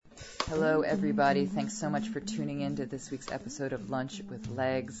Hello, everybody. Thanks so much for tuning in to this week's episode of Lunch with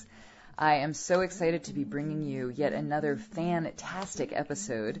Legs. I am so excited to be bringing you yet another fantastic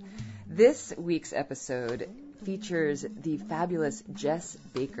episode. This week's episode features the fabulous Jess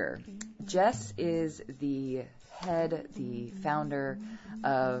Baker. Jess is the founder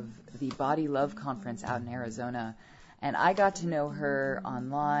of the Body Love Conference out in Arizona. And I got to know her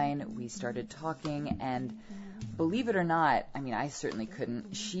online. We started talking, and believe it or not, I certainly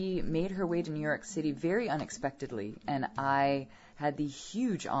couldn't. She made her way to New York City very unexpectedly, and I had the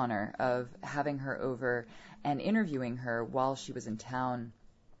huge honor of having her over and interviewing her while she was in town.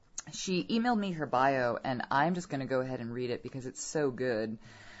 She emailed me her bio, and I'm just going to go ahead and read it because it's so good.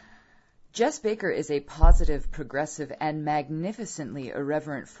 Jess Baker is a positive, progressive, and magnificently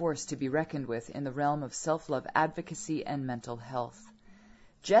irreverent force to be reckoned with in the realm of self-love advocacy and mental health.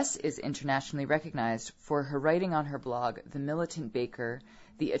 Jess is internationally recognized for her writing on her blog, The Militant Baker,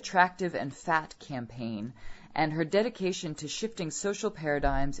 The Attractive and Fat Campaign, and her dedication to shifting social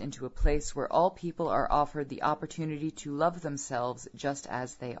paradigms into a place where all people are offered the opportunity to love themselves just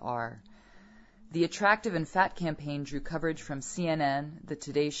as they are. The Attractive and Fat Campaign drew coverage from CNN, The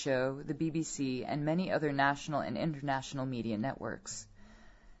Today Show, the BBC, and many other national and international media networks.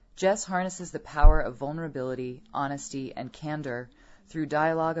 Jess harnesses the power of vulnerability, honesty, and candor through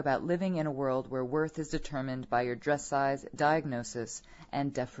dialogue about living in a world where worth is determined by your dress size, diagnosis,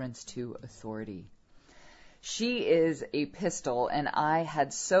 and deference to authority. She is a pistol, and I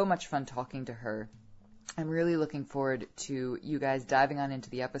had so much fun talking to her. I'm really looking forward to you guys diving on into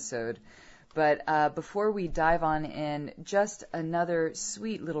the episode. But before we dive on in, just another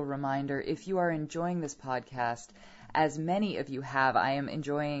sweet little reminder, if you are enjoying this podcast, as many of you have, I am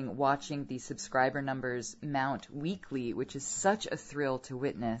enjoying watching the subscriber numbers mount weekly, which is such a thrill to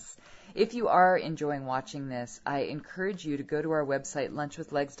witness. If you are enjoying watching this, I encourage you to go to our website,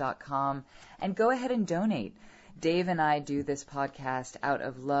 lunchwithlegs.com, and go ahead and donate. Dave and I do this podcast out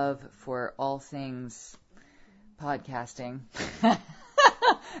of love for all things podcasting.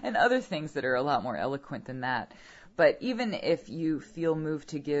 And other things that are a lot more eloquent than that. But even if you feel moved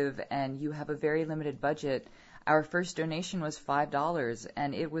to give and you have a very limited budget, our first donation was $5,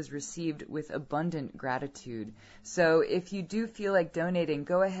 and it was received with abundant gratitude. So if you do feel like donating,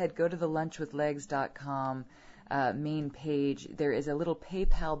 go ahead, go to the lunchwithlegs.com main page. There is a little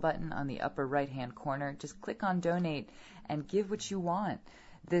PayPal button on the upper right-hand corner. Just click on donate and give what you want.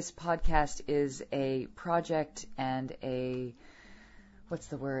 This podcast is a project and a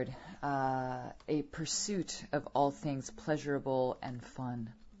pursuit of all things pleasurable and fun.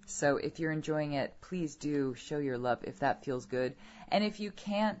 So if you're enjoying it, please do show your love if that feels good. And if you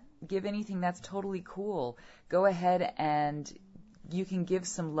can't give anything, that's totally cool. Go ahead and you can give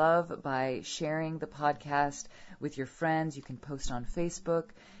some love by sharing the podcast with your friends. You can post on Facebook.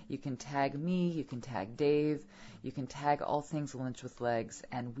 You can tag me. You can tag Dave. You can tag All Things Lunch with Legs,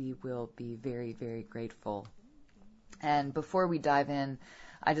 and we will be very, very grateful. And before we dive in,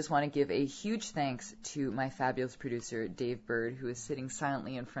 I just want to give a huge thanks to my fabulous producer, Dave Bird, who is sitting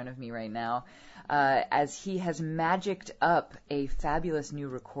silently in front of me right now, as he has magicked up a fabulous new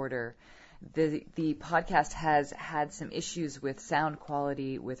recorder. The podcast has had some issues with sound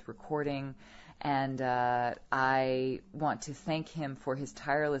quality, with recording, and I want to thank him for his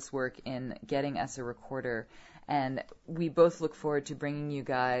tireless work in getting us a recorder. And we both look forward to bringing you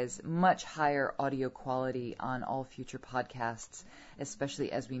guys much higher audio quality on all future podcasts,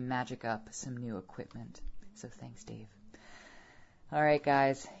 especially as we magic up some new equipment. So thanks, Dave. All right,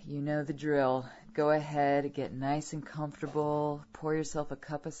 guys, you know the drill. Go ahead, get nice and comfortable, pour yourself a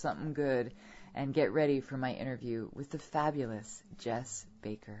cup of something good, and get ready for my interview with the fabulous Jess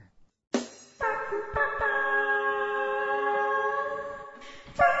Baker.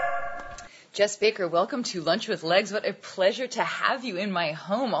 Jess Baker, welcome to Lunch with Legs. What a pleasure to have you in my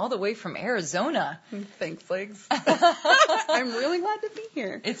home all the way from Arizona. Thanks, Legs. I'm really glad to be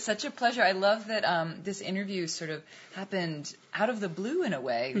here. It's such a pleasure. I love that this interview sort of happened out of the blue in a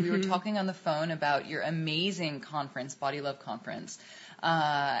way. We were talking on the phone about your amazing conference, Body Love Conference,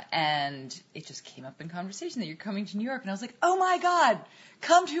 and it just came up in conversation that you're coming to New York, and I was like, oh my God,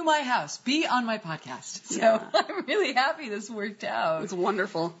 come to my house, be on my podcast. So yeah. I'm really happy this worked out. It's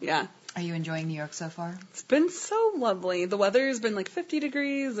wonderful, yeah. Are you enjoying New York so far? It's been so lovely. The weather's been like 50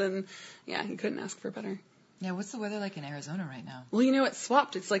 degrees, and yeah, you couldn't ask for better. Yeah, what's the weather like in Arizona right now? Well, you know, it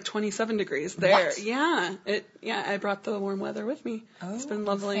swapped. It's like 27 degrees there. What? Yeah. I brought the warm weather with me. Oh, it's been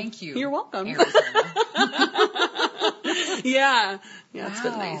lovely. Thank you. You're welcome. Arizona. Yeah. Yeah, wow. It's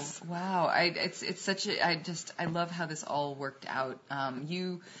been nice. Wow. It's such a, I love how this all worked out.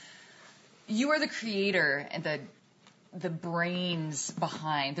 You are the creator and the brain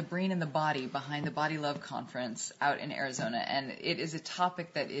and the body behind the Body Love Conference out in Arizona, and it is a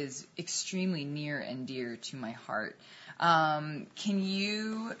topic that is extremely near and dear to my heart. Can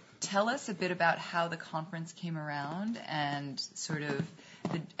you tell us a bit about how the conference came around and sort of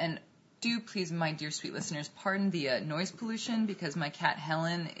do please, my dear sweet listeners, pardon the noise pollution because my cat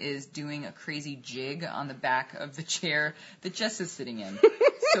Helen is doing a crazy jig on the back of the chair that Jess is sitting in.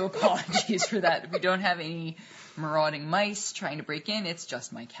 So apologies for that. We don't have any marauding mice trying to break in. It's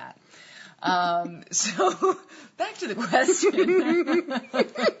just my cat. So back to the question.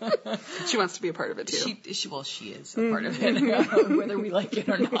 She wants to be a part of it too. She is a part of it, whether we like it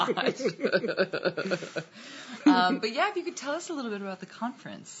or not. But yeah, if you could tell us a little bit about the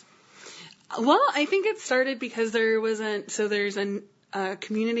conference. Well, I think it started because there's a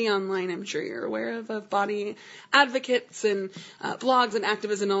community online, I'm sure you're aware of body advocates and blogs and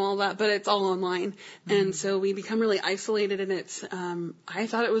activism and all that, but it's all online. Mm-hmm. And so we become really isolated, and I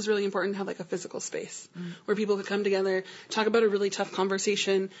thought it was really important to have like a physical space where people could come together, talk about a really tough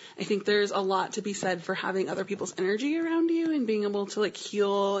conversation. I think there's a lot to be said for having other people's energy around you and being able to like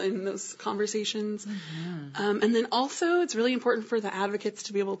heal in those conversations. Mm-hmm. And then also it's really important for the advocates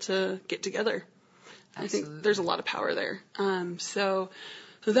to be able to get together. Absolutely. I think there's a lot of power there. So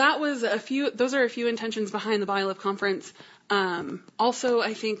that was those are a few intentions behind the Body Love Conference. Also,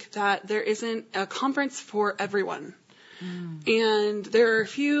 I think that there isn't a conference for everyone. And there are a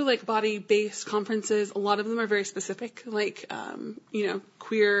few like body-based conferences. A lot of them are very specific, like,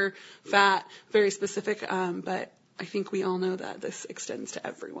 queer, fat, very specific. But I think we all know that this extends to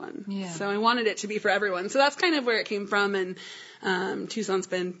everyone. Yeah. So I wanted it to be for everyone. So that's kind of where it came from. And Tucson's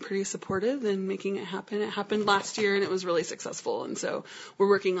been pretty supportive in making it happen. It happened last year, and it was really successful. And so we're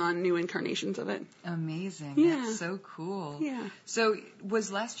working on new incarnations of it. Amazing. Yeah. That's so cool. Yeah. So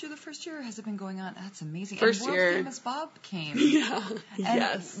was last year the first year, or has it been going on? That's amazing. First and year. World Famous Bob came. Yeah. And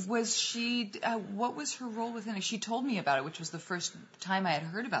yes. Was she, what was her role within it? She told me about it, which was the first time I had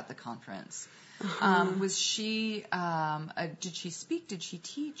heard about the conference. Was she, did she speak? Did she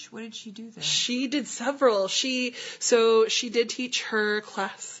teach? What did she do there? She did several. She did teach her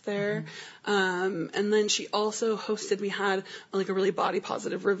class there. And then she also hosted, we had like a really body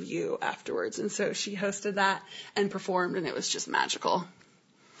positive review afterwards. And so she hosted that and performed, and it was just magical.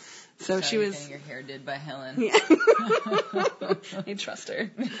 So she was getting your hair did by Helen. Yeah. I trust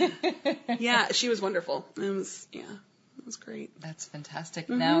her. Yeah, she was wonderful. It was great. That's fantastic.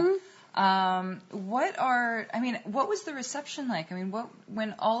 Now, what was the reception like? I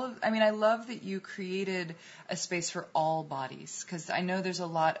love that you created a space for all bodies, because I know there's a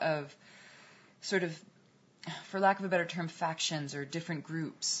lot of sort of, for lack of a better term, factions or different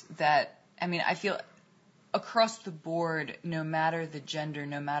groups that, I feel across the board, no matter the gender,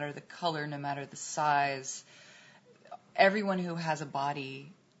 no matter the color, no matter the size, everyone who has a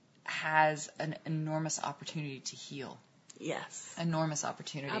body has an enormous opportunity to heal. Yes. Enormous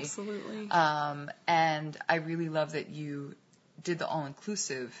opportunity. Absolutely. And I really love that you did the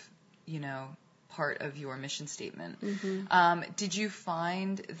all-inclusive, part of your mission statement. Mm-hmm. Did you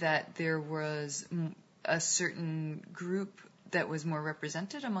find that there was a certain group that was more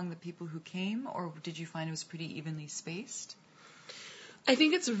represented among the people who came, or did you find it was pretty evenly spaced? I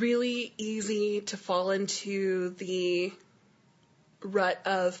think it's really easy to fall into the rut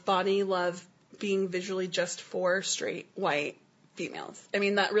of body love being visually just for straight white females.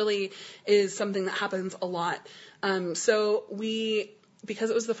 That really is something that happens a lot. So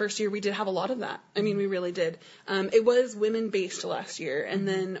because it was the first year, we did have a lot of that. We really did. It was women-based last year, and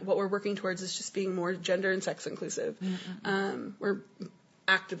then what we're working towards is just being more gender and sex inclusive. We're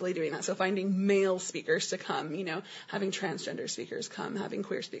actively doing that. So finding male speakers to come, having transgender speakers come, having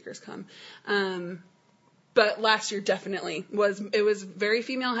queer speakers come. But last year definitely was very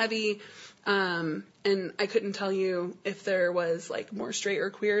female heavy. And I couldn't tell you if there was like more straight or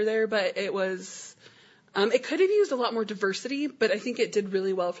queer there, but it was, it could have used a lot more diversity, but I think it did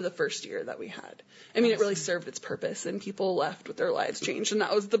really well for the first year that we had. It really served its purpose, and people left with their lives changed, and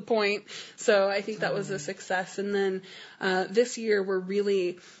that was the point. So I think that was a success. And then, this year we're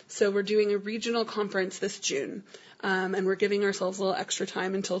doing a regional conference this June. And we're giving ourselves a little extra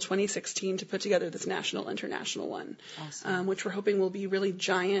time until 2016 to put together this international one. Awesome. Which we're hoping will be really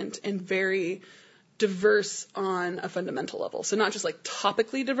giant and very diverse on a fundamental level. So not just like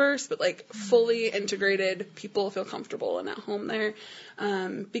topically diverse, but like fully integrated. People feel comfortable and at home there,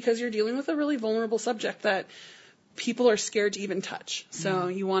 because you're dealing with a really vulnerable subject that people are scared to even touch. So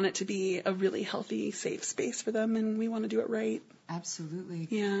you want it to be a really healthy, safe space for them, and we want to do it right. Absolutely.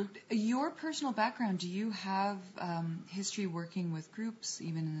 Yeah. Your personal background, do you have history working with groups,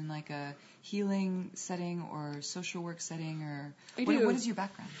 even in like a healing setting or social work setting, or I do. What is your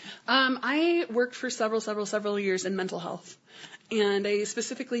background? I worked for several years in mental health. And I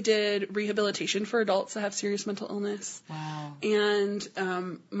specifically did rehabilitation for adults that have serious mental illness. Wow.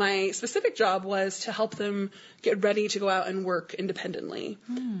 And my specific job was to help them get ready to go out and work independently.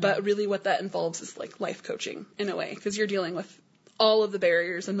 But really what that involves is like life coaching in a way, because you're dealing with all of the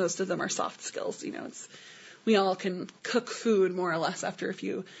barriers, and most of them are soft skills. You know, we all can cook food more or less after a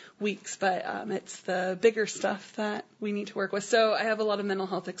few weeks, but it's the bigger stuff that we need to work with. So I have a lot of mental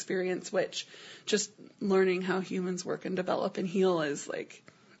health experience, which just learning how humans work and develop and heal is like,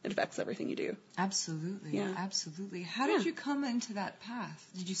 it affects everything you do. Absolutely. Yeah. Absolutely. How did you come into that path?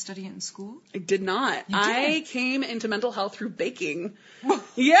 Did you study it in school? I did not. You I didn't? came into mental health through baking.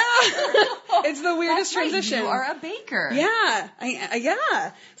 Yeah. It's the weirdest That's right. transition. You are a baker. Yeah,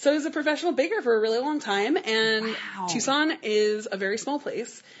 yeah. So I was a professional baker for a really long time, and Wow. Tucson is a very small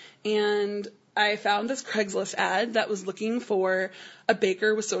place, and I found this Craigslist ad that was looking for a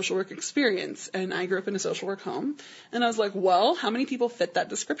baker with social work experience, and I grew up in a social work home, and I was like, well, how many people fit that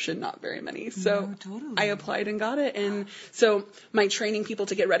description? Not very many. So No, totally. I applied and got it, and so my training people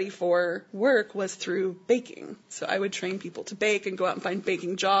to get ready for work was through baking. So I would train people to bake and go out and find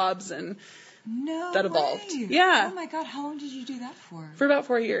baking jobs, and No that evolved. way. Yeah. Oh my God, how long did you do that for? For about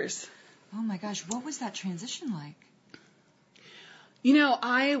 4 years. Oh my gosh, what was that transition like? You know,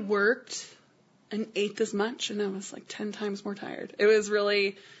 I worked an eighth as much, and I was like 10 times more tired. It was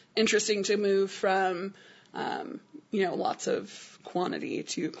really interesting to move from, lots of quantity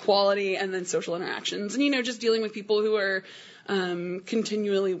to quality, and then social interactions. And, just dealing with people who are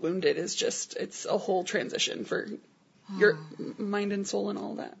continually wounded is just, it's a whole transition for your mind and soul and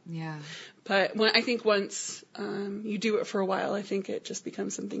all that. Yeah. But I think once you do it for a while, I think it just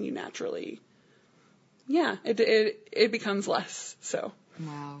becomes something you naturally, it becomes less. So.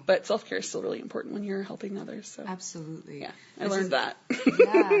 Wow. But self-care is still really important when you're helping others. So. Absolutely. Yeah, I learned that.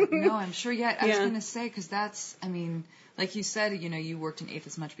 Yeah, no, I'm sure. Yeah, I was Yeah. going to say, because that's, I mean, like you said, you worked an eighth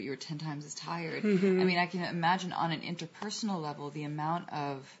as much, but you were 10 times as tired. Mm-hmm. I mean, I can imagine on an interpersonal level the amount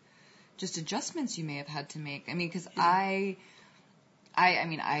of just adjustments you may have had to make. I mean, because I had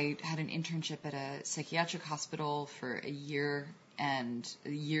an internship at a psychiatric hospital for a year, and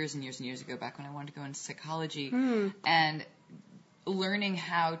years and years and years ago, back when I wanted to go into psychology, and learning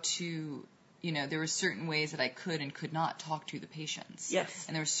how to, there were certain ways that I could and could not talk to the patients. Yes.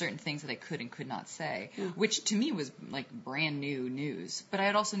 And there were certain things that I could and could not say, which to me was like brand new news. But I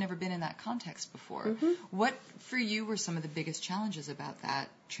had also never been in that context before. Mm-hmm. What, for you, were some of the biggest challenges about that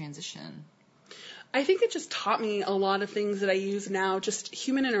transition? I think it just taught me a lot of things that I use now, just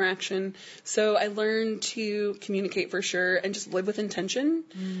human interaction. So I learned to communicate for sure and just live with intention.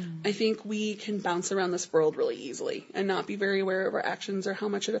 I think we can bounce around this world really easily and not be very aware of our actions or how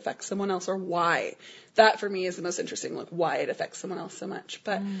much it affects someone else or why. That for me is the most interesting, like why it affects someone else so much.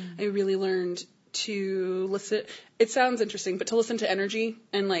 But I really learned to listen. It sounds interesting, but to listen to energy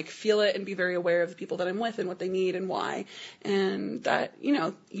and like feel it and be very aware of the people that I'm with and what they need and why. And that,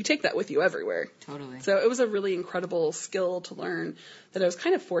 you take that with you everywhere. Totally. So it was a really incredible skill to learn that I was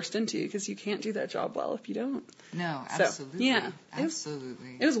kind of forced into, because you can't do that job well if you don't. No, absolutely. So, yeah.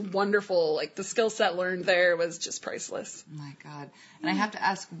 Absolutely. It was wonderful. Like the skill set learned there was just priceless. Oh my God. And I have to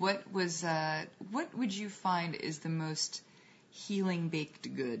ask, what would you find is the most healing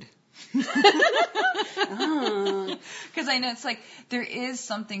baked good? Because I know it's like there is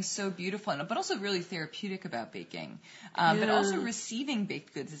something so beautiful, but also really therapeutic about baking. But also receiving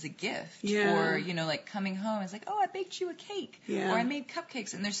baked goods as a gift, or like coming home, it's like, oh, I baked you a cake, or I made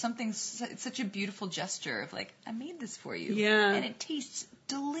cupcakes, and there's something. It's such a beautiful gesture of like, I made this for you, and it tastes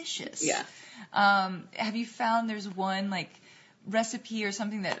delicious. Yeah. Have you found there's one like recipe or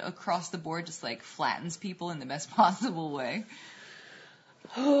something that across the board just like flattens people in the best possible way?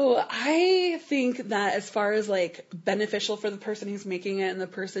 Oh, I think that as far as like beneficial for the person who's making it and the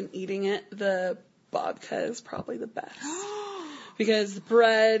person eating it, the babka is probably the best. Because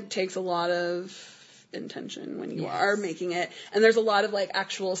bread takes a lot of intention when you are making it. And there's a lot of like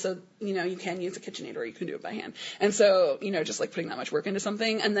actual, so, you can use a KitchenAid or you can do it by hand. And so, just like putting that much work into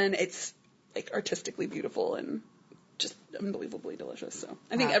something, and then it's like artistically beautiful and just unbelievably delicious. So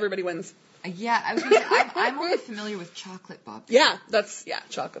I think everybody wins. Yeah, I was going to say, I'm only familiar with chocolate babka. Yeah,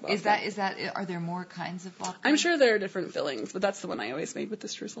 chocolate babka. Is that, are there more kinds of babka? I'm sure there are different fillings, but that's the one I always made with the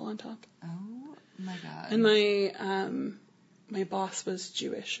streusel on top. Oh, my God. And my boss was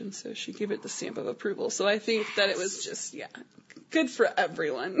Jewish, and so she gave it the stamp of approval. So I think that it was just, good for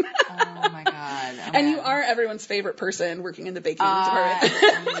everyone. Oh my God. Oh, and you are everyone's favorite person working in the baking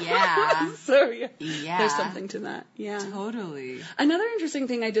department. Yeah. So there's something to that. Yeah. Totally. Another interesting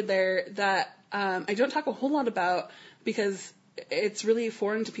thing I did there that I don't talk a whole lot about because it's really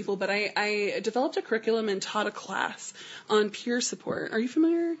foreign to people, but I developed a curriculum and taught a class on peer support. Are you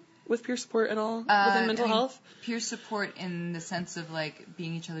familiar with peer support at all within mental health? Peer support in the sense of like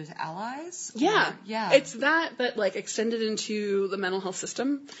being each other's allies? Yeah. Yeah. It's that, but like extended into the mental health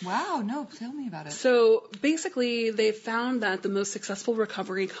system. Wow. No, tell me about it. So basically they found that the most successful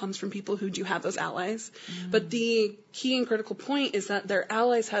recovery comes from people who do have those allies. But the key and critical point is that their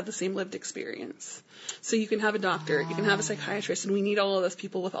allies had the same lived experience. So you can have a doctor, you can have a psychiatrist, and we need all of those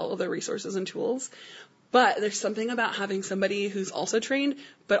people with all of their resources and tools. But there's something about having somebody who's also trained,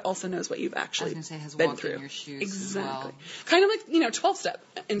 but also knows what you've actually has been walked through. In your shoes Exactly. As well. Kind of like, 12-step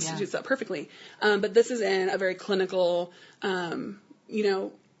institutes that perfectly. But this is in a very clinical,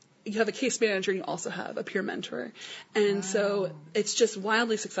 you have a case manager and you also have a peer mentor. And so it's just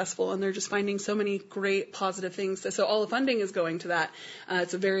wildly successful, and they're just finding so many great positive things. So all the funding is going to that.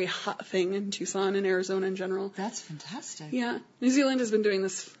 It's a very hot thing in Tucson and Arizona in general. That's fantastic. Yeah. New Zealand has been doing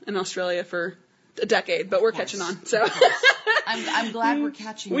this in Australia for a decade, but we're catching on. So I'm glad we're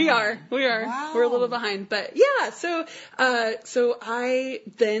catching on. We are. Wow. We're a little behind, but yeah. So I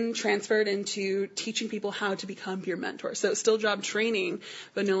then transferred into teaching people how to become peer mentors. So it's still job training,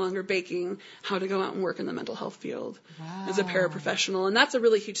 but no longer baking, how to go out and work in the mental health field as a paraprofessional. And that's a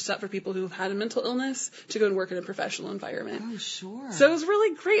really huge step for people who've had a mental illness to go and work in a professional environment. Oh, sure. So it was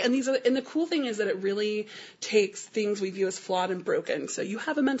really great. And the cool thing is that it really takes things we view as flawed and broken. So you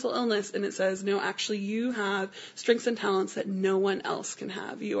have a mental illness, and it says, no, actually you have strengths and talents that no one else can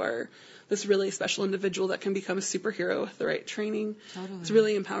have. You are this really special individual that can become a superhero with the right training. Totally. It's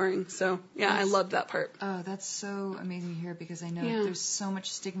really empowering. So I love that part. Oh, that's so amazing to hear, because I know there's so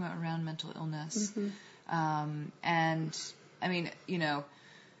much stigma around mental illness. And I mean,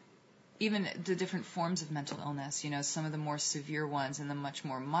 even the different forms of mental illness, some of the more severe ones and the much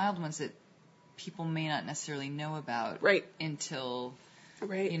more mild ones that people may not necessarily know about until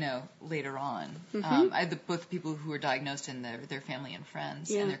later on. Both people who are diagnosed and their family and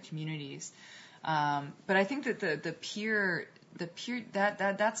friends and their communities. But I think that the peer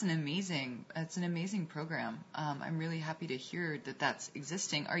that's an amazing program. I'm really happy to hear that that's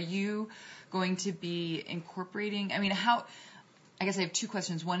existing. Are you going to be incorporating? I mean, I guess I have two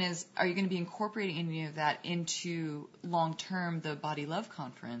questions. One is, are you going to be incorporating any of that into long-term the Body Love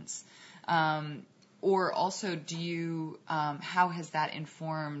Conference? Or also, do you? How has that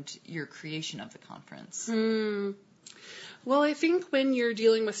informed your creation of the conference? Well, I think when you're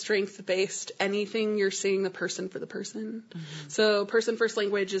dealing with strength-based anything, you're seeing the person for the person. So person-first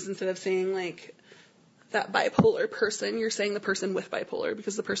language is, instead of saying like that bipolar person, you're saying the person with bipolar,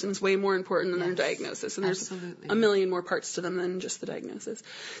 because the person is way more important than their diagnosis, and there's a million more parts to them than just the diagnosis.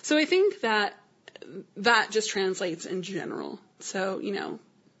 So I think that just translates in general. So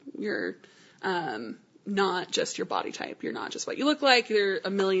you're not just your body type. You're not just what you look like. There are a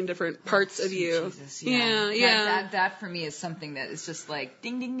million different parts of you. Jesus, yeah. That for me is something that is just like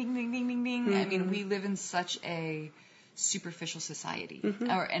ding, ding, ding, ding, ding, ding, ding. I mean, we live in such a superficial society,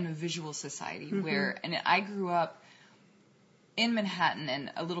 and a visual society where, and I grew up in Manhattan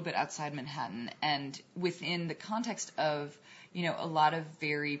and a little bit outside Manhattan, and within the context of, a lot of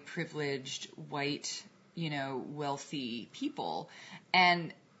very privileged white, wealthy people,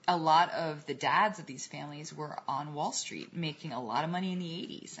 and a lot of the dads of these families were on Wall Street making a lot of money in the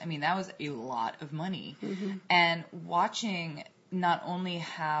 80s. I mean, that was a lot of money. And watching not only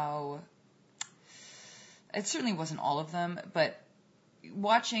how, it certainly wasn't all of them, but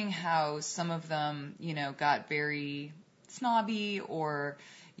watching how some of them, got very snobby or,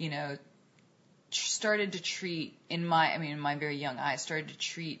 started to treat, in my very young eyes, started to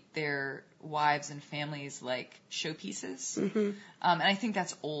treat their wives and families like showpieces. And I think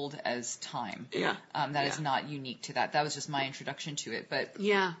that's old as time. That is not unique to that. That was just my introduction to it. But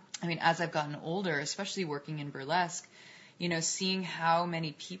I mean, as I've gotten older, especially working in burlesque, seeing how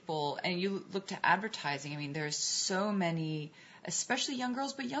many people, and you look to advertising, I mean, there's so many, especially young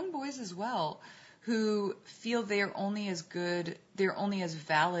girls, but young boys as well, who feel they're only as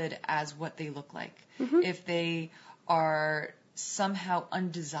valid as what they look like. If they are somehow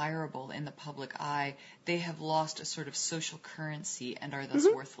undesirable in the public eye, they have lost a sort of social currency and are thus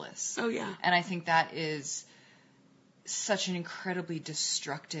worthless. Oh, yeah. And I think that is such an incredibly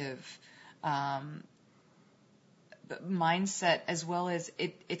destructive mindset as well as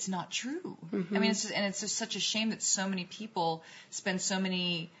it's not true. I mean, it's just such a shame that so many people spend so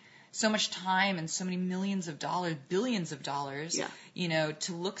much time and so many millions of dollars, billions of dollars,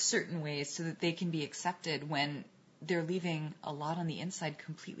 to look certain ways so that they can be accepted when they're leaving a lot on the inside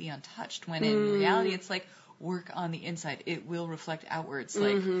completely untouched. When in reality, it's like, work on the inside. It will reflect outwards.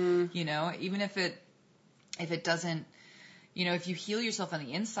 Like, even if it doesn't, if you heal yourself on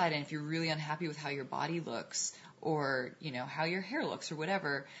the inside and if you're really unhappy with how your body looks or, how your hair looks or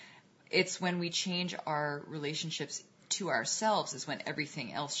whatever, it's when we change our relationships to ourselves is when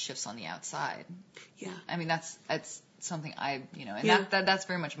everything else shifts on the outside. Yeah. I mean, that's something that's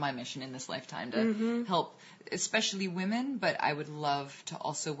very much my mission in this lifetime to help, especially women, but I would love to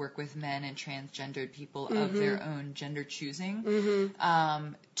also work with men and transgendered people of their own gender choosing,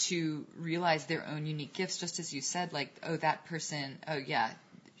 to realize their own unique gifts, just as you said, like, oh, that person, oh yeah,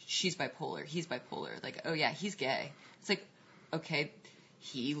 she's bipolar, he's bipolar, like, oh yeah, he's gay. It's like, okay,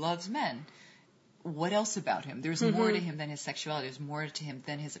 he loves men. What else about him? There's more to him than his sexuality. There's more to him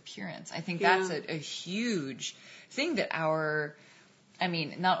than his appearance. I think that's a huge thing that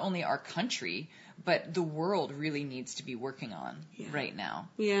not only our country, but the world really needs to be working on right now.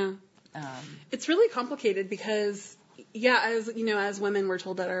 Yeah. It's really complicated because, as women, we're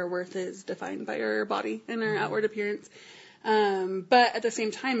told that our worth is defined by our body and our outward appearance. But at the same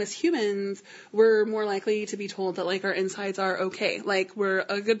time, as humans, we're more likely to be told that, like, our insides are okay, like we're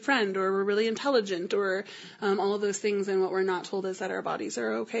a good friend or we're really intelligent or all of those things, and what we're not told is that our bodies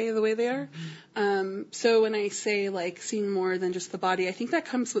are okay the way they are. So when I say, like, seeing more than just the body, I think that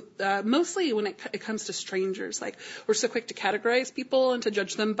comes with mostly when it comes to strangers. Like, we're so quick to categorize people and to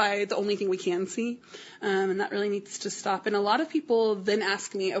judge them by the only thing we can see, and that really needs to stop. And a lot of people then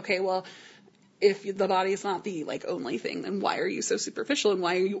ask me, okay, well, if the body is not the, like, only thing, then why are you so superficial and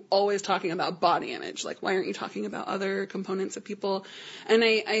why are you always talking about body image? Like, why aren't you talking about other components of people? And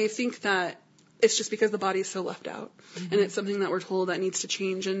I think that it's just because the body is so left out, and it's something that we're told that needs to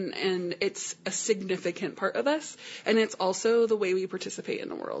change, and it's a significant part of us, and it's also the way we participate in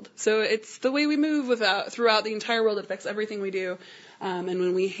the world. So it's the way we move throughout the entire world. It affects everything we do. And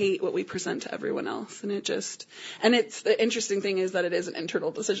when we hate what we present to everyone else, and it's the interesting thing is that it is an internal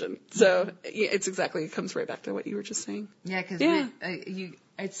decision. So it comes right back to what you were just saying. Yeah,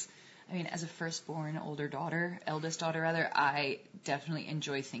 because as a firstborn, eldest daughter rather, I definitely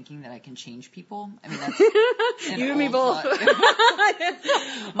enjoy thinking that I can change people. I mean, that's you and me both.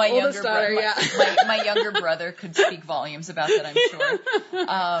 My younger brother could speak volumes about that, I'm sure.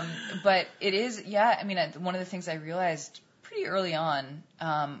 But it is, one of the things I realized pretty early on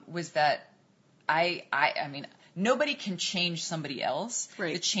was that nobody can change somebody else.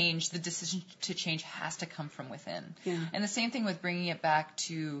 Right. The decision to change has to come from within. Yeah. And the same thing with bringing it back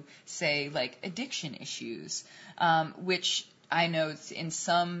to, say, like, addiction issues, which I know in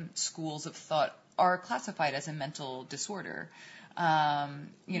some schools of thought are classified as a mental disorder.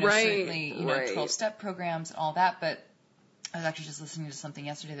 Certainly, 12-step programs and all that. But I was actually just listening to something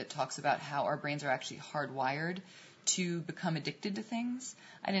yesterday that talks about how our brains are actually hardwired to become addicted to things.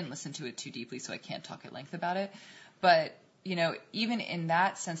 I didn't listen to it too deeply, so I can't talk at length about it. But, even in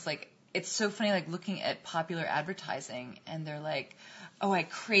that sense, like, it's so funny, like, looking at popular advertising, and they're like, oh, I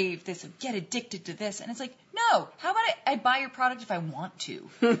crave this, get addicted to this. And it's like, no, how about I buy your product if I want to?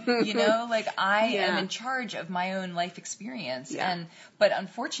 Like, I am in charge of my own life experience. Yeah. But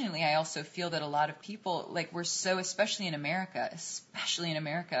unfortunately, I also feel that a lot of people, like, we're so, especially in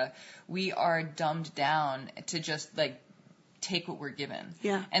America, we are dumbed down to just, like, take what we're given.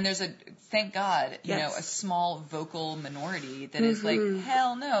 Yeah. And there's thank God, a small vocal minority that is like,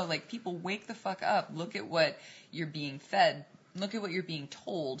 hell no, like, people wake the fuck up. Look at what you're being fed. Look at what you're being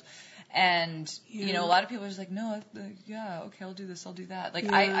told. And, a lot of people are just like, no, okay, I'll do this, I'll do that.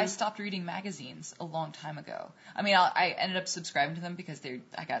 Like, I stopped reading magazines a long time ago. I mean, I ended up subscribing to them because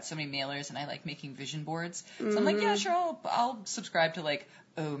I got so many mailers and I like making vision boards. So I'm like, yeah, sure, I'll subscribe to, like,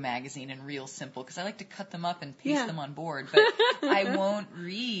 O Magazine and Real Simple because I like to cut them up and paste them on board. But I won't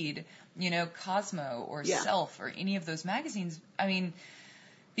read, Cosmo or Self or any of those magazines. I mean,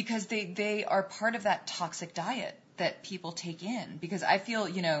 because they are part of that toxic diet that people take in. Because I feel,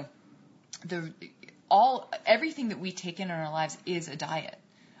 everything that we take in our lives is a diet.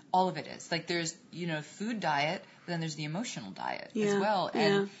 All of it is. Like, there's, food diet, but then there's the emotional diet as well.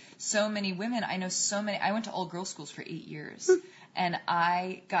 And so many women, I went to all-girls schools for 8 years. And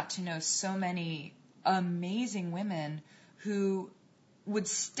I got to know so many amazing women who would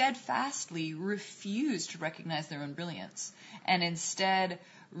steadfastly refuse to recognize their own brilliance and instead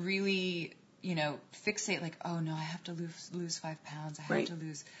really fixate like, oh no, I have to lose 5 pounds. I have Right. to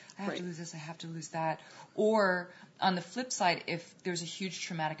lose this. I have to lose that. Or on the flip side, if there's a huge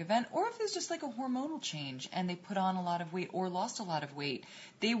traumatic event, or if there's just like a hormonal change and they put on a lot of weight or lost a lot of weight,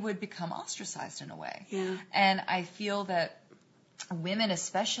 they would become ostracized in a way. Yeah. And I feel that women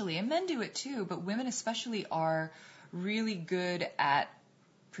especially, and men do it too, but women especially are really good at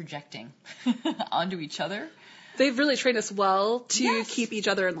projecting onto each other. They've really trained us well to Yes. keep each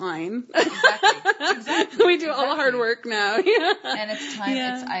other in line. Exactly. We do all the hard work now. Yeah. And it's time.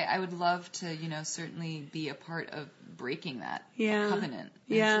 Yeah. I would love to, certainly be a part of breaking that Yeah. covenant.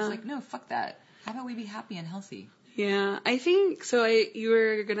 And Yeah. It's just like, no, fuck that. How about we be happy and healthy? Yeah, I think so. You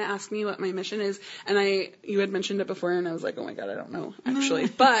were going to ask me what my mission is, and you had mentioned it before, and I was like, oh my god, I don't know actually.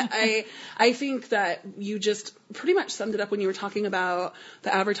 But I think that you just pretty much summed it up when you were talking about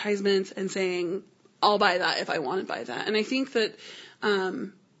the advertisements and saying, I'll buy that if I want to buy that. And I think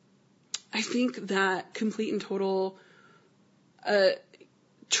that complete and total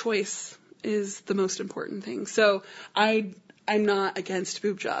choice is the most important thing. So I'm not against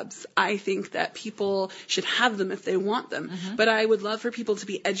boob jobs. I think that people should have them if they want them. Mm-hmm. But I would love for people to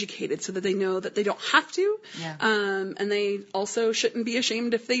be educated so that they know that they don't have to. Yeah. And they also shouldn't be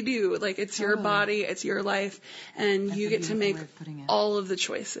ashamed if they do. Like, it's your body, it's your life, and That's you a get to make beautiful way of putting it. all of the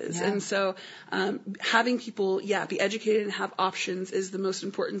choices. Yeah. And so having people, be educated and have options is the most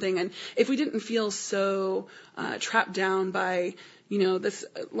important thing. And if we didn't feel so trapped down by this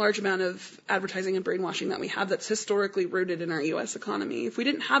large amount of advertising and brainwashing that we have that's historically rooted in our U.S. economy. If we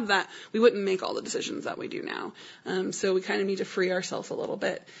didn't have that, we wouldn't make all the decisions that we do now. So we kind of need to free ourselves a little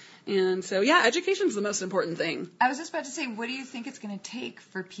bit. And so, education is the most important thing. I was just about to say, what do you think it's going to take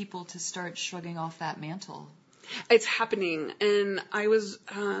for people to start shrugging off that mantle? It's happening. And I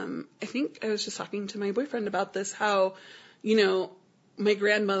think I was just talking to my boyfriend about this, how, my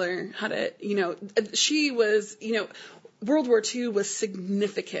grandmother had it, she was, World War II was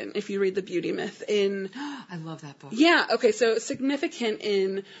significant, if you read The Beauty Myth, in... I love that book. Yeah, okay, so significant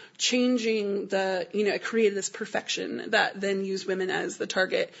in changing it created this perfection that then used women as the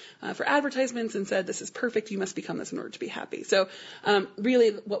target for advertisements and said, this is perfect, you must become this in order to be happy. So really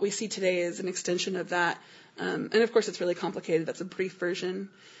what we see today is an extension of that. And of course it's really complicated, that's a brief version.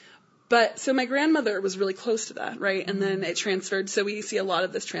 But so my grandmother was really close to that, right? And then it transferred, so we see a lot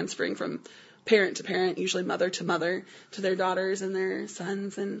of this transferring from parent to parent, usually mother to mother, to their daughters and their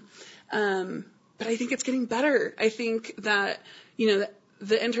sons. And but I think it's getting better. I think that,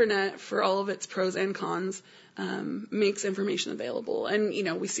 the internet, for all of its pros and cons, makes information available. And,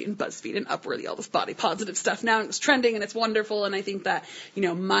 we see in BuzzFeed and Upworthy all this body positive stuff now, and it's trending and it's wonderful. And I think that,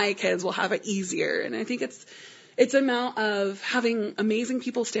 my kids will have it easier. And I think it's a amount of having amazing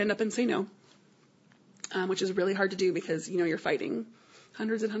people stand up and say no, which is really hard to do because, you're fighting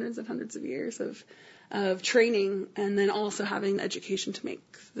hundreds and hundreds and hundreds of years of training, and then also having the education to make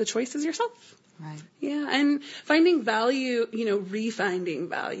the choices yourself. Right. Yeah, and finding value, refinding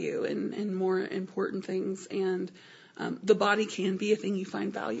value in more important things, and the body can be a thing you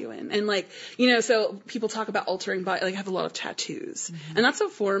find value in. And so people talk about altering body, I have a lot of tattoos, and that's a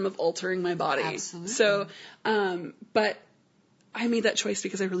form of altering my body. Absolutely. So, but I made that choice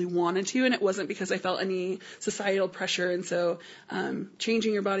because I really wanted to, and it wasn't because I felt any societal pressure. And so,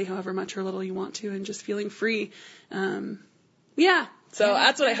 changing your body however much or little you want to, and just feeling free. So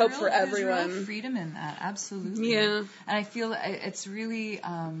that's what I hope for everyone. There's real freedom in that, absolutely. Yeah. And I feel it's really,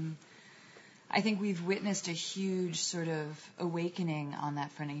 I think we've witnessed a huge sort of awakening on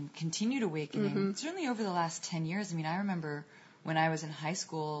that front, and continued awakening, certainly over the last 10 years. I mean, I remember when I was in high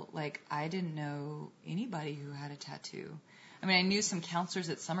school, I didn't know anybody who had a tattoo. I mean, I knew some counselors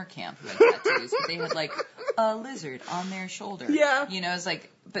at summer camp who had tattoos, but they had a lizard on their shoulder. Yeah. It's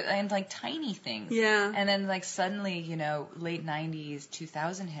tiny things. Yeah. And then suddenly, late 90s,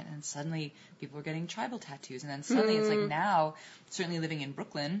 2000 hit, and suddenly people were getting tribal tattoos. And then suddenly it's now, certainly living in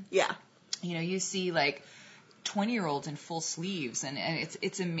Brooklyn. Yeah. You see 20-year-olds in full sleeves, and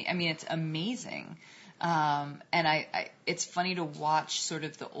it's amazing. And it's funny to watch sort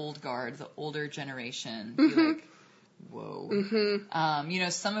of the old guard, the older generation be like, whoa. Mm-hmm.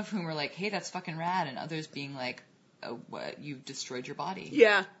 Some of whom are like, hey, that's fucking rad, and others being like, oh, what? You've destroyed your body.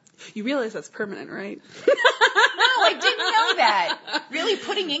 Yeah. You realize that's permanent, right? No, I didn't know that. Really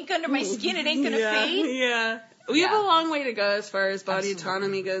putting ink under my skin, it ain't gonna fade? Yeah. We have a long way to go as far as body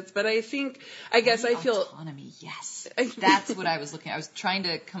autonomy goes, but I feel... Autonomy, yes. That's what I was looking at. I was trying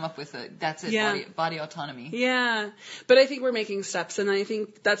to come up with that's it, body autonomy. Yeah. But I think we're making steps, and I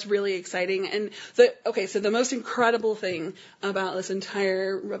think that's really exciting. And so the most incredible thing about this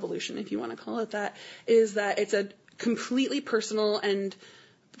entire revolution, if you want to call it that, is that it's a completely personal and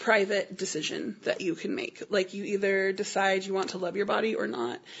private decision that you can make. Like, you either decide you want to love your body or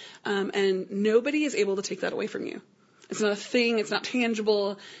not. And nobody is able to take that away from you. It's not a thing. It's not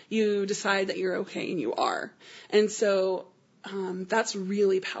tangible. You decide that you're okay, and you are. And so that's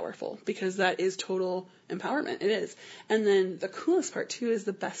really powerful, because that is total empowerment. It is. And then the coolest part, too, is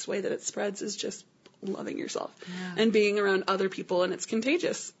the best way that it spreads is just loving yourself and being around other people, and it's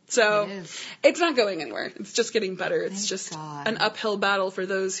contagious. So it's not going anywhere. It's just getting better. It's just an uphill battle for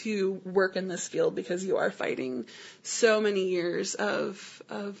those who work in this field, because you are fighting so many years of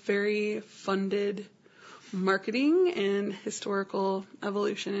very funded marketing and historical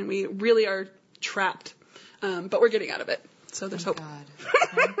evolution, and we really are trapped, but we're getting out of it. So there's hope.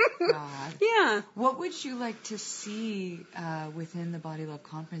 Thank God. Yeah. What would you like to see within the Body Love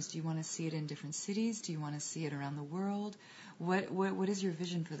Conference? Do you want to see it in different cities? Do you want to see it around the world? What is your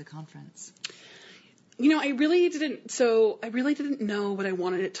vision for the conference? You know, I really didn't know what I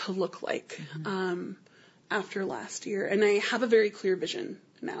wanted it to look like after last year, and I have a very clear vision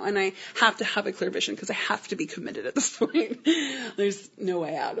now, and I have to have a clear vision because I have to be committed at this point. There's no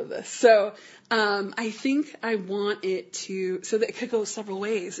way out of this. So I think I want it to, so that it could go several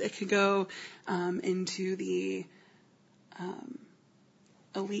ways. It could go into the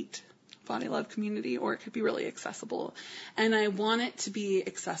elite Body Love community, or it could be really accessible. And I want it to be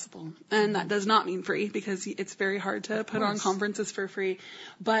accessible. And that does not mean free, because it's very hard to put on conferences for free.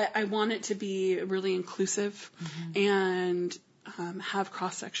 But I want it to be really inclusive and have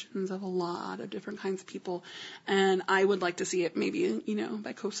cross sections of a lot of different kinds of people. And I would like to see it maybe,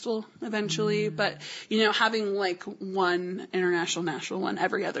 bi-coastal eventually. But, having like one international national one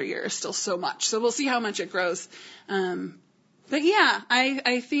every other year is still so much. So we'll see how much it grows. But yeah,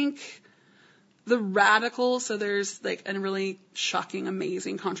 I think the radical, so there's like a really shocking,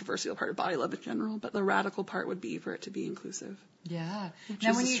 amazing, controversial part of Body Love in general, but the radical part would be for it to be inclusive. Yeah. Which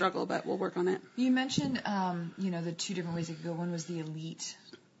is a struggle, but we'll work on it. You mentioned, the two different ways it could go. One was the elite.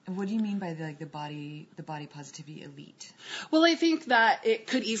 What do you mean by the body positivity elite? Well, I think that it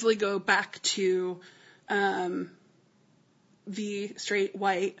could easily go back to the straight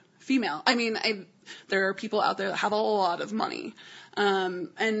white female. I mean, there are people out there that have a lot of money.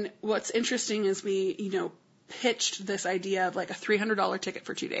 And what's interesting is we, pitched this idea of like a $300 ticket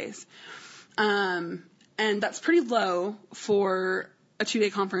for 2 days. And that's pretty low for a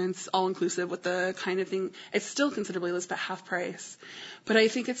 2-day conference, all inclusive with the kind of thing. It's still considerably less, but half price. But I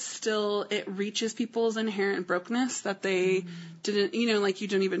think it reaches people's inherent brokenness that they didn't, like you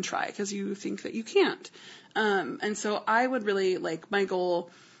don't even try because you think that you can't. And so I would really my goal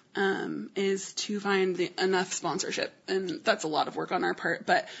is to find enough sponsorship, and that's a lot of work on our part,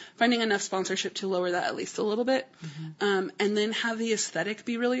 but finding enough sponsorship to lower that at least a little bit, and then have the aesthetic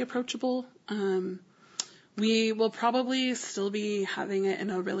be really approachable. We will probably still be having it in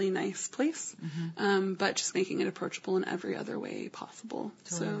a really nice place, but just making it approachable in every other way possible.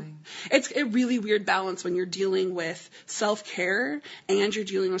 Totally. So it's a really weird balance when you're dealing with self-care and you're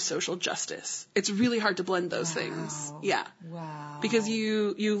dealing with social justice. It's really hard to blend those things. Yeah. Wow. Because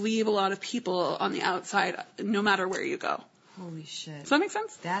you leave a lot of people on the outside no matter where you go. Holy shit. Does that make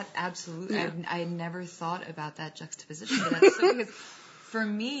sense? That absolutely. Yeah. I never thought about that juxtaposition, but that's so because for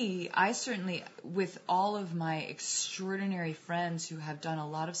me, I certainly, with all of my extraordinary friends who have done a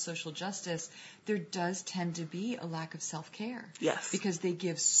lot of social justice, there does tend to be a lack of self-care. Yes. Because they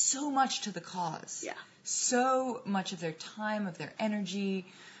give so much to the cause. Yeah. So much of their time, of their energy,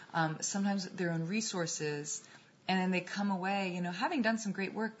 sometimes their own resources, and then they come away, having done some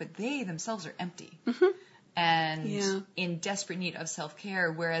great work, but they themselves are empty. And in desperate need of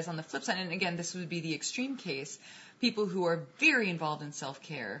self-care, whereas on the flip side, and again, this would be the extreme case, people who are very involved in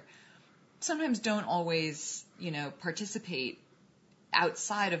self-care sometimes don't always, participate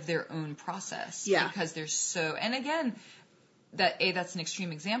outside of their own process. Yeah. Because they're so, and again, that's an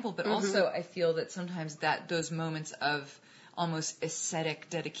extreme example, but also I feel that sometimes that those moments of almost ascetic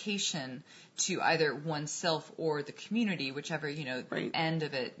dedication to either oneself or the community, whichever, end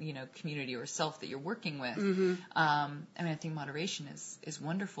of it, community or self that you're working with. I think moderation is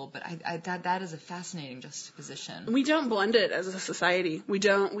wonderful, but that is a fascinating juxtaposition. We don't blend it as a society. We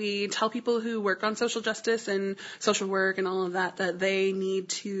tell people who work on social justice and social work and all of that they need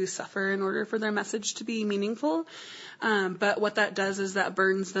to suffer in order for their message to be meaningful. But what that does is that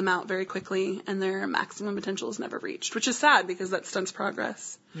burns them out very quickly, and their maximum potential is never reached, which is sad because that stunts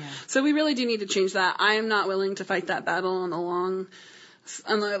progress. Yeah. So we really do need to change that. I am not willing to fight that battle on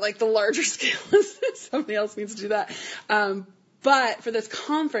the larger scale. Somebody else needs to do that. But for this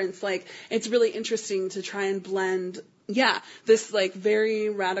conference, it's really interesting to try and blend, this very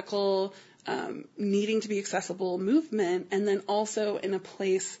radical, needing to be accessible movement, and then also in a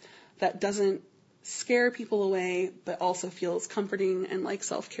place that doesn't scare people away, but also feels comforting and like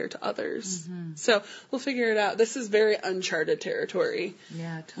self-care to others. So we'll figure it out. This is very uncharted territory.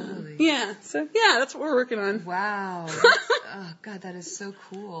 Yeah, totally. So that's what we're working on. Wow. Oh, God, that is so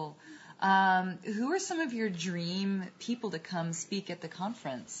cool. Who are some of your dream people to come speak at the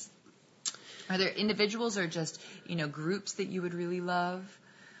conference? Are there individuals or just, groups that you would really love?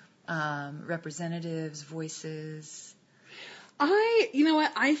 Representatives, voices?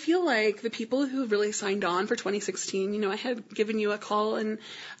 I feel like the people who really signed on for 2016, I had given you a call and,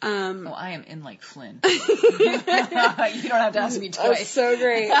 I am in like Flynn. You don't have to ask me twice. Oh, so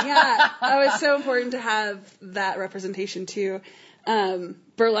great. Yeah. It's so important to have that representation too.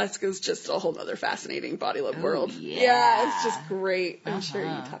 Burlesque is just a whole other fascinating body love world. Yeah. It's just great. I'm sure you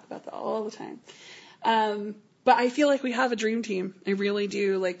talk about that all the time. But I feel like we have a dream team. I really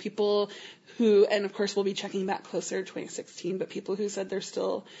do. Like people who, and of course we'll be checking back closer to 2016, but people who said they're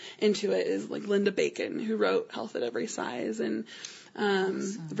still into it is like Linda Bacon, who wrote Health at Every Size, and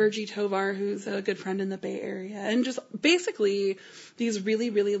Virgie Tovar, who's a good friend in the Bay Area, and just basically these really,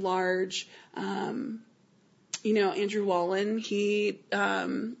 really large, Andrew Wallen, he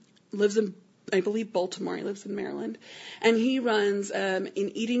lives in, I believe, Baltimore. He lives in Maryland, and he runs an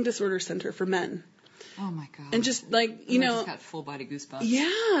eating disorder center for men. Oh my God. And just like, I just got full body goosebumps.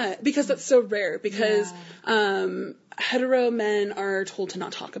 Yeah, because that's so rare, because hetero men are told to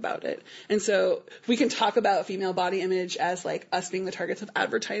not talk about it. And so we can talk about female body image as like us being the targets of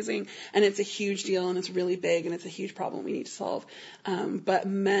advertising, and it's a huge deal, and it's really big, and it's a huge problem we need to solve. But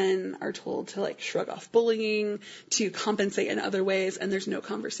men are told to like shrug off bullying, to compensate in other ways, and there's no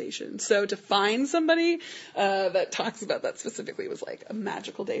conversation. So to find somebody that talks about that specifically was like a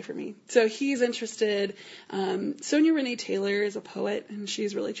magical day for me. So he's interested. Sonia Renee Taylor is a poet, and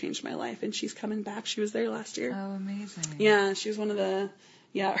she's really changed my life, and she's coming back. She was there last year. Oh, amazing. Yeah, she was one of the,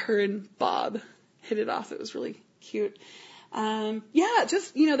 her and Bob hit it off. It was really cute.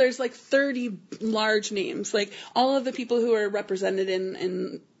 There's like 30 large names, like all of the people who are represented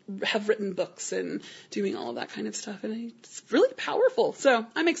and have written books and doing all of that kind of stuff. And it's really powerful. So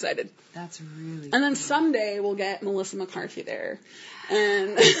I'm excited. That's really And then someday we'll get Melissa McCarthy there.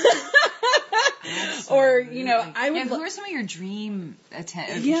 And or, I would. Who are some of your dream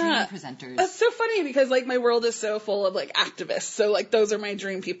presenters? That's so funny because like my world is so full of like activists. So like those are my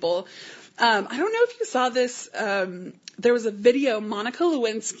dream people. I don't know if you saw this. There was a video Monica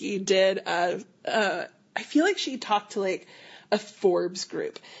Lewinsky did. I feel like she talked to like a Forbes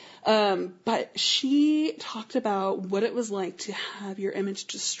group. But she talked about what it was like to have your image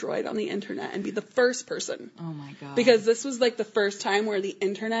destroyed on the internet and be the first person. Oh my God. Because this was like the first time where the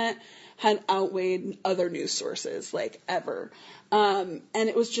internet had outweighed other news sources like ever. And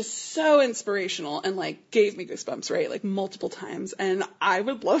it was just so inspirational and like gave me goosebumps, right? Like multiple times. And I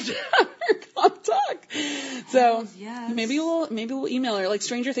would love to have her come talk. So maybe we'll email her. Like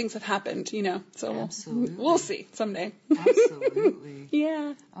stranger things have happened, so we'll see someday. Absolutely.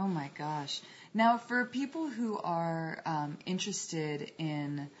 Yeah. Oh my gosh. Now for people who are interested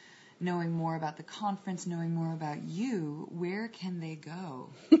in knowing more about the conference, knowing more about you, where can they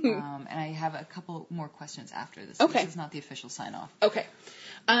go? And I have a couple more questions after this. Okay. This is not the official sign-off. Okay.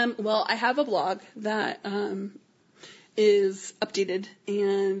 Well, I have a blog that is updated,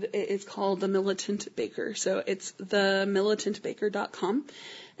 and it's called The Militant Baker. So it's themilitantbaker.com.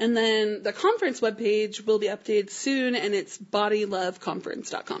 And then the conference webpage will be updated soon, and it's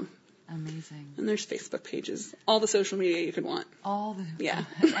bodyloveconference.com. Amazing. And there's Facebook pages, all the social media you could want. All the and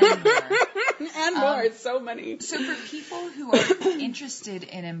more. And more. It's so many. So for people who are interested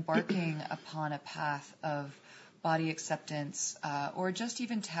in embarking upon a path of body acceptance, or just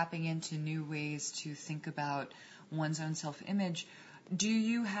even tapping into new ways to think about one's own self-image, do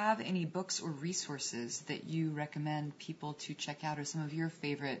you have any books or resources that you recommend people to check out, or some of your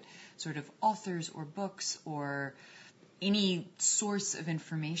favorite sort of authors or books or any source of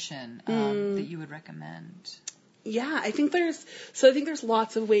information that you would recommend? Yeah, I think there's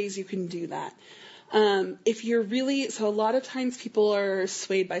lots of ways you can do that. If you're so a lot of times people are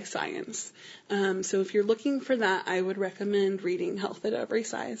swayed by science. So if you're looking for that, I would recommend reading Health at Every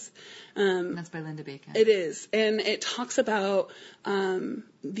Size. That's by Linda Bacon. It is. And it talks about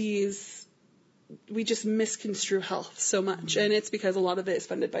we just misconstrue health so much. And it's because a lot of it is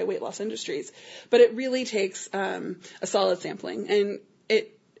funded by weight loss industries. But it really takes a solid sampling. And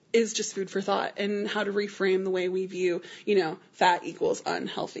it is just food for thought, and how to reframe the way we view, fat equals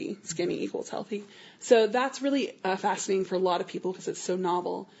unhealthy, skinny equals healthy. So that's really fascinating for a lot of people because it's so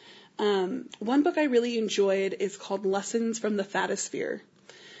novel. One book I really enjoyed is called Lessons from the Fatosphere.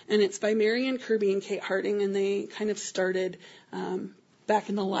 And it's by Marianne Kirby and Kate Harding, and they kind of started back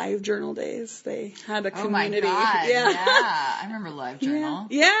in the Live Journal days. They had a community. Oh my God. Yeah. I remember Live Journal.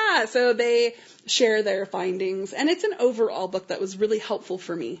 Yeah. So they share their findings, and it's an overall book that was really helpful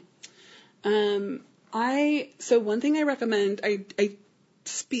for me. So one thing I recommend, I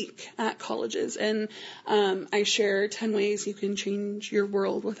speak at colleges, and I share 10 ways you can change your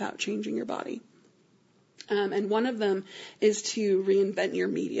world without changing your body. And one of them is to reinvent your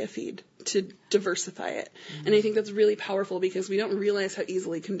media feed, to diversify it. Mm-hmm. And I think that's really powerful because we don't realize how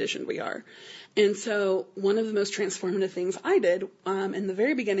easily conditioned we are. And so one of the most transformative things I did in the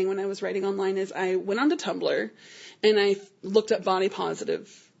very beginning when I was writing online is I went onto Tumblr and I looked up body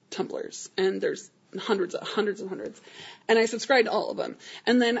positive Tumblrs. And there's hundreds. And I subscribed to all of them.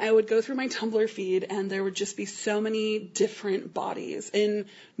 And then I would go through my Tumblr feed and there would just be so many different bodies, and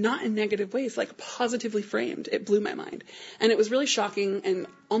not in negative ways, like positively framed. It blew my mind. And it was really shocking and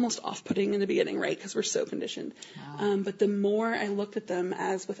almost off-putting in the beginning, right? Because we're so conditioned. Wow. But the more I looked at them,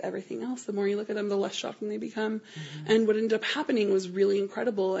 as with everything else, the more you look at them, the less shocking they become. Mm-hmm. And what ended up happening was really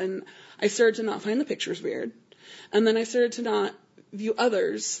incredible. And I started to not find the pictures weird. And then I started to not view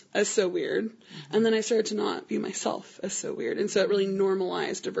others as so weird. Mm-hmm. And then I started to not view myself as so weird. And so it really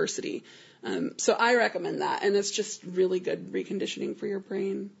normalized diversity. So I recommend that. And it's just really good reconditioning for your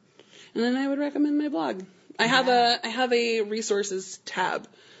brain. And then I would recommend my blog. I have a resources tab,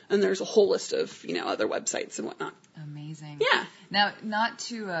 and there's a whole list of, other websites and whatnot. Amazing. Yeah. Now, not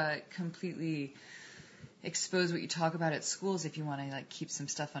to completely expose what you talk about at schools, if you want to keep some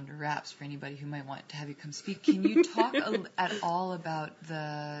stuff under wraps for anybody who might want to have you come speak. Can you talk at all about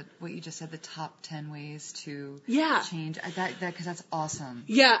what you just said, the top 10 ways to change that, because that's awesome.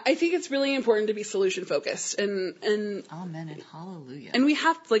 Yeah, I think it's really important to be solution focused, and amen and hallelujah. And we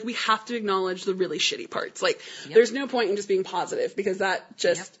have to acknowledge the really shitty parts. There's no point in just being positive, because that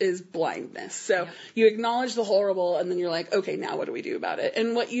just is blindness. So you acknowledge the horrible, and then you're like, okay, now what do we do about it?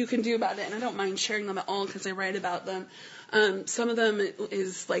 And what you can do about it, and I don't mind sharing them at all, because I write about them. Some of them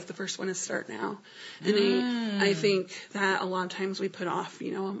is the first one is start now. And I think that a lot of times we put off,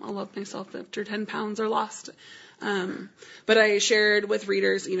 I love myself after 10 pounds are lost. But I shared with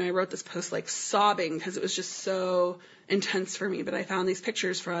readers, I wrote this post sobbing because it was just so intense for me. But I found these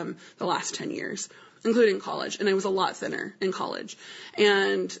pictures from the last 10 years, including college. And I was a lot thinner in college.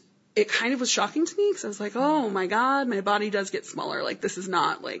 And it kind of was shocking to me because I was like, oh my God, my body does get smaller. This is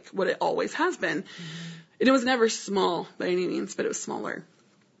not what it always has been. Mm-hmm. And it was never small by any means, but it was smaller.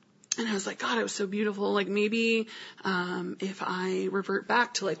 And I was like, God, it was so beautiful. Maybe if I revert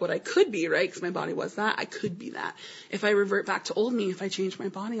back to what I could be, right? Because my body was that, I could be that. If I revert back to old me, if I change my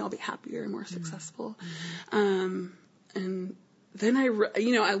body, I'll be happier and more successful. Mm-hmm. And then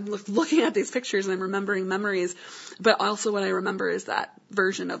I'm looking at these pictures and I'm remembering memories, but also what I remember is that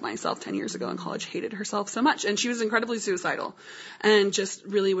version of myself 10 years ago in college hated herself so much, and she was incredibly suicidal and just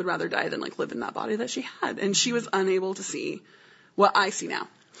really would rather die than live in that body that she had, and she was unable to see what I see now.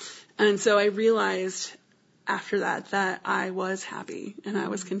 And so I realized after that I was happy and I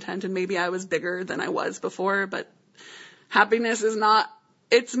was content, and maybe I was bigger than I was before, but happiness is not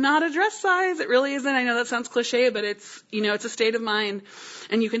a dress size. It really isn't. I know that sounds cliche, but it's, it's a state of mind,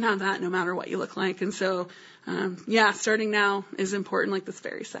 and you can have that no matter what you look like. And so, starting now is important, this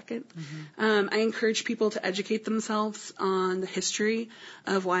very second. Mm-hmm. I encourage people to educate themselves on the history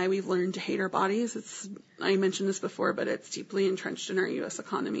of why we've learned to hate our bodies. I mentioned this before, but it's deeply entrenched in our U.S.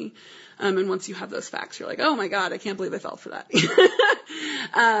 economy. And once you have those facts, you're like, oh my God, I can't believe I fell for that.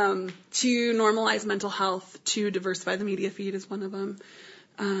 To normalize mental health, to diversify the media feed is one of them.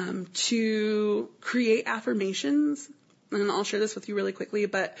 To create affirmations, and I'll share this with you really quickly,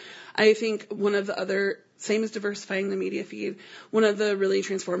 but I think one of the other, same as diversifying the media feed, one of the really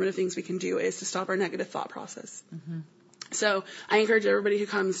transformative things we can do is to stop our negative thought process. Mm-hmm. So I encourage everybody who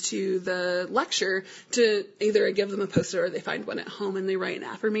comes to the lecture to either give them a poster or they find one at home and they write an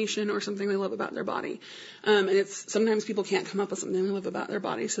affirmation or something they love about their body. And sometimes people can't come up with something they love about their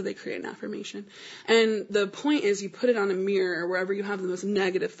body, so they create an affirmation. And the point is you put it on a mirror wherever you have the most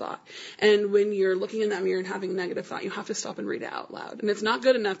negative thought. And when you're looking in that mirror and having a negative thought, you have to stop and read it out loud. And it's not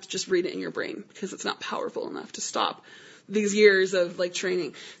good enough to just read it in your brain, because it's not powerful enough to stop these years of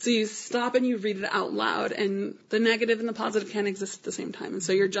training. So you stop and you read it out loud, and the negative and the positive can't exist at the same time. And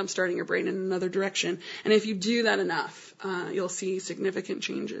so you're jump starting your brain in another direction. And if you do that enough, you'll see significant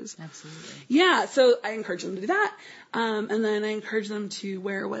changes. Absolutely. Yeah. So I encourage them to do that. And then I encourage them to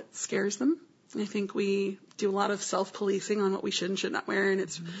wear what scares them. I think we do a lot of self-policing on what we should and should not wear. And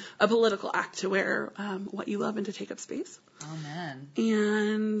it's a political act to wear what you love and to take up space. Amen.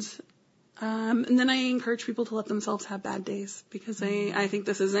 And And then I encourage people to let themselves have bad days, because I think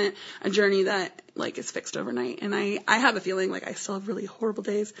this isn't a journey that like is fixed overnight. And I have a feeling like I still have really horrible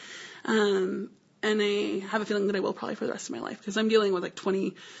days. And I have a feeling that I will probably for the rest of my life, because I'm dealing with like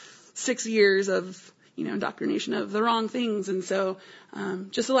 26 years of, indoctrination of the wrong things. And so,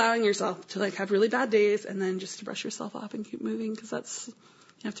 just allowing yourself to like have really bad days and then just to brush yourself off and keep moving, because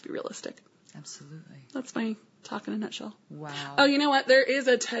you have to be realistic. Absolutely. That's my talk in a nutshell. Wow. Oh, you know what? There is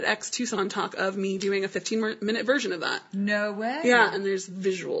a TEDx Tucson talk of me doing a 15-minute version of that. No way. Yeah, and there's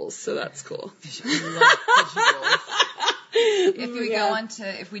visuals, so that's cool. I love visuals.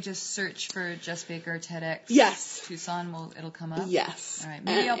 If we just search for Jess Baker TEDx Yes. Tucson, it'll come up? Yes. All right.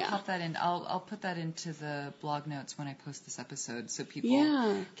 Maybe I'll pop that in. I'll put that into the blog notes when I post this episode, so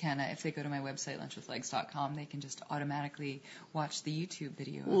people can, if they go to my website, lunchwithlegs.com, they can just automatically watch the YouTube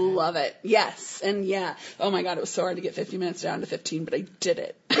video. Love it. Yes. And oh my God, it was so hard to get 50 minutes down to 15, but I did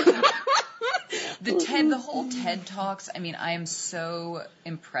it. The whole TED Talks, I mean, I am so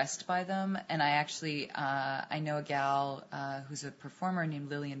impressed by them. And I actually, I know a gal who's a performer named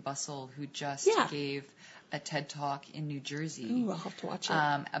Lillian Bussell, who just gave a TED Talk in New Jersey. Ooh, I'll have to watch it.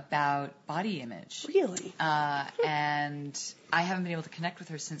 About body image. Really? And I haven't been able to connect with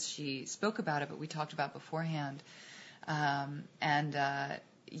her since she spoke about it, but we talked about it beforehand. And I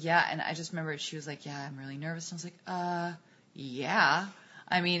just remember she was like, I'm really nervous. And I was like, yeah.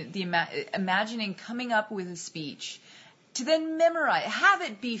 I mean, imagining coming up with a speech to then memorize, have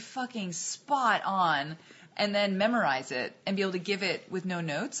it be fucking spot on, and then memorize it and be able to give it with no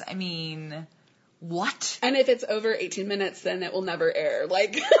notes. I mean, what? And if it's over 18 minutes, then it will never air.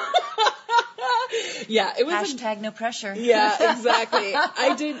 Like, it was hashtag no pressure. Yeah, exactly.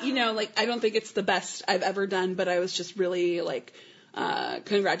 I did, I don't think it's the best I've ever done, but I was just really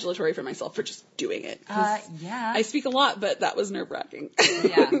congratulatory for myself for just doing it. I speak a lot, but that was nerve-wracking.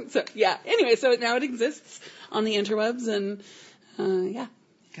 Yeah. Anyway, so now it exists on the interwebs, and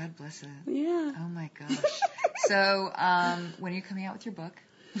God bless it. Yeah. Oh my gosh. So, when are you coming out with your book?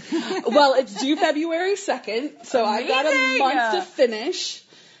 Well, it's due February 2nd, so I've got a month to finish.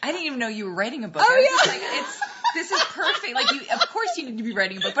 I didn't even know you were writing a book. Oh, I was just like, this is perfect. Like, of course you need to be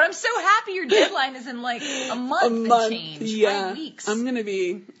writing a book, but I'm so happy your deadline is in like a month and change, 5 weeks. I'm going to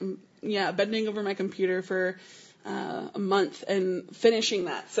be, bending over my computer for a month and finishing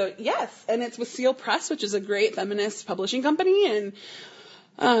that. So yes, and it's with Seal Press, which is a great feminist publishing company, and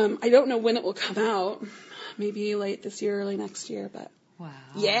I don't know when it will come out. Maybe late this year, early next year, but wow.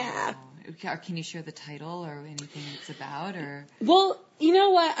 Yeah. Can you share the title or anything it's about? Or well, you know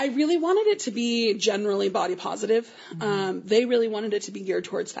what? I really wanted it to be generally body positive. Mm-hmm. They really wanted it to be geared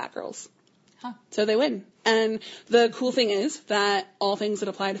towards fat girls. Huh. So they win. And the cool thing is that all things that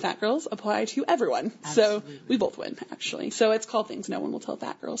apply to fat girls apply to everyone. Absolutely. So we both win, actually. So it's called Things No One Will Tell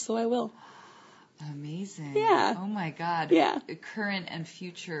Fat Girls, so I will. Amazing. Yeah. Oh my God. Yeah. A current and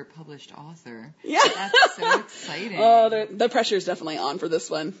future published author. Yeah. That's so exciting. Oh, the pressure is definitely on for this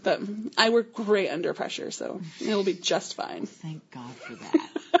one. But I work great under pressure, so it'll be just fine. Thank God for that.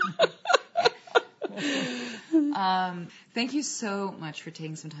 Thank you so much for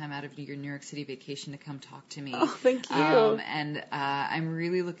taking some time out of your New York City vacation to come talk to me. Oh, thank you. And I'm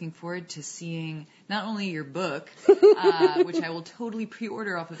really looking forward to seeing not only your book, which I will totally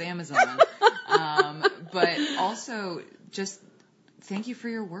pre-order off of Amazon, but also just thank you for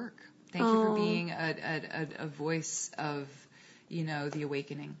your work. Thank you for being a voice of, the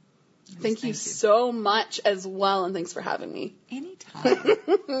awakening. Thank you so much as well, and thanks for having me. Anytime.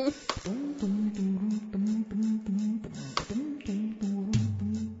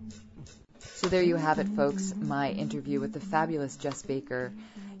 So there you have it, folks, my interview with the fabulous Jess Baker.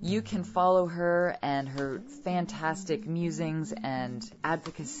 You can follow her and her fantastic musings and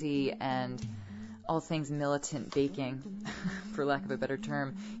advocacy and all things militant baking, for lack of a better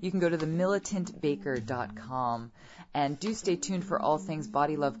term. You can go to themilitantbaker.com. And do stay tuned for All Things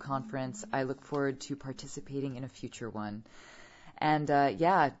Body Love Conference. I look forward to participating in a future one. And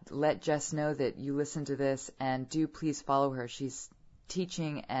let Jess know that you listen to this, and do please follow her. She's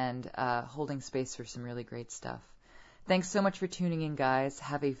teaching and holding space for some really great stuff. Thanks so much for tuning in, guys.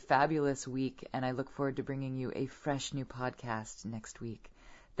 Have a fabulous week, and I look forward to bringing you a fresh new podcast next week.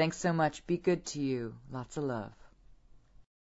 Thanks so much. Be good to you. Lots of love.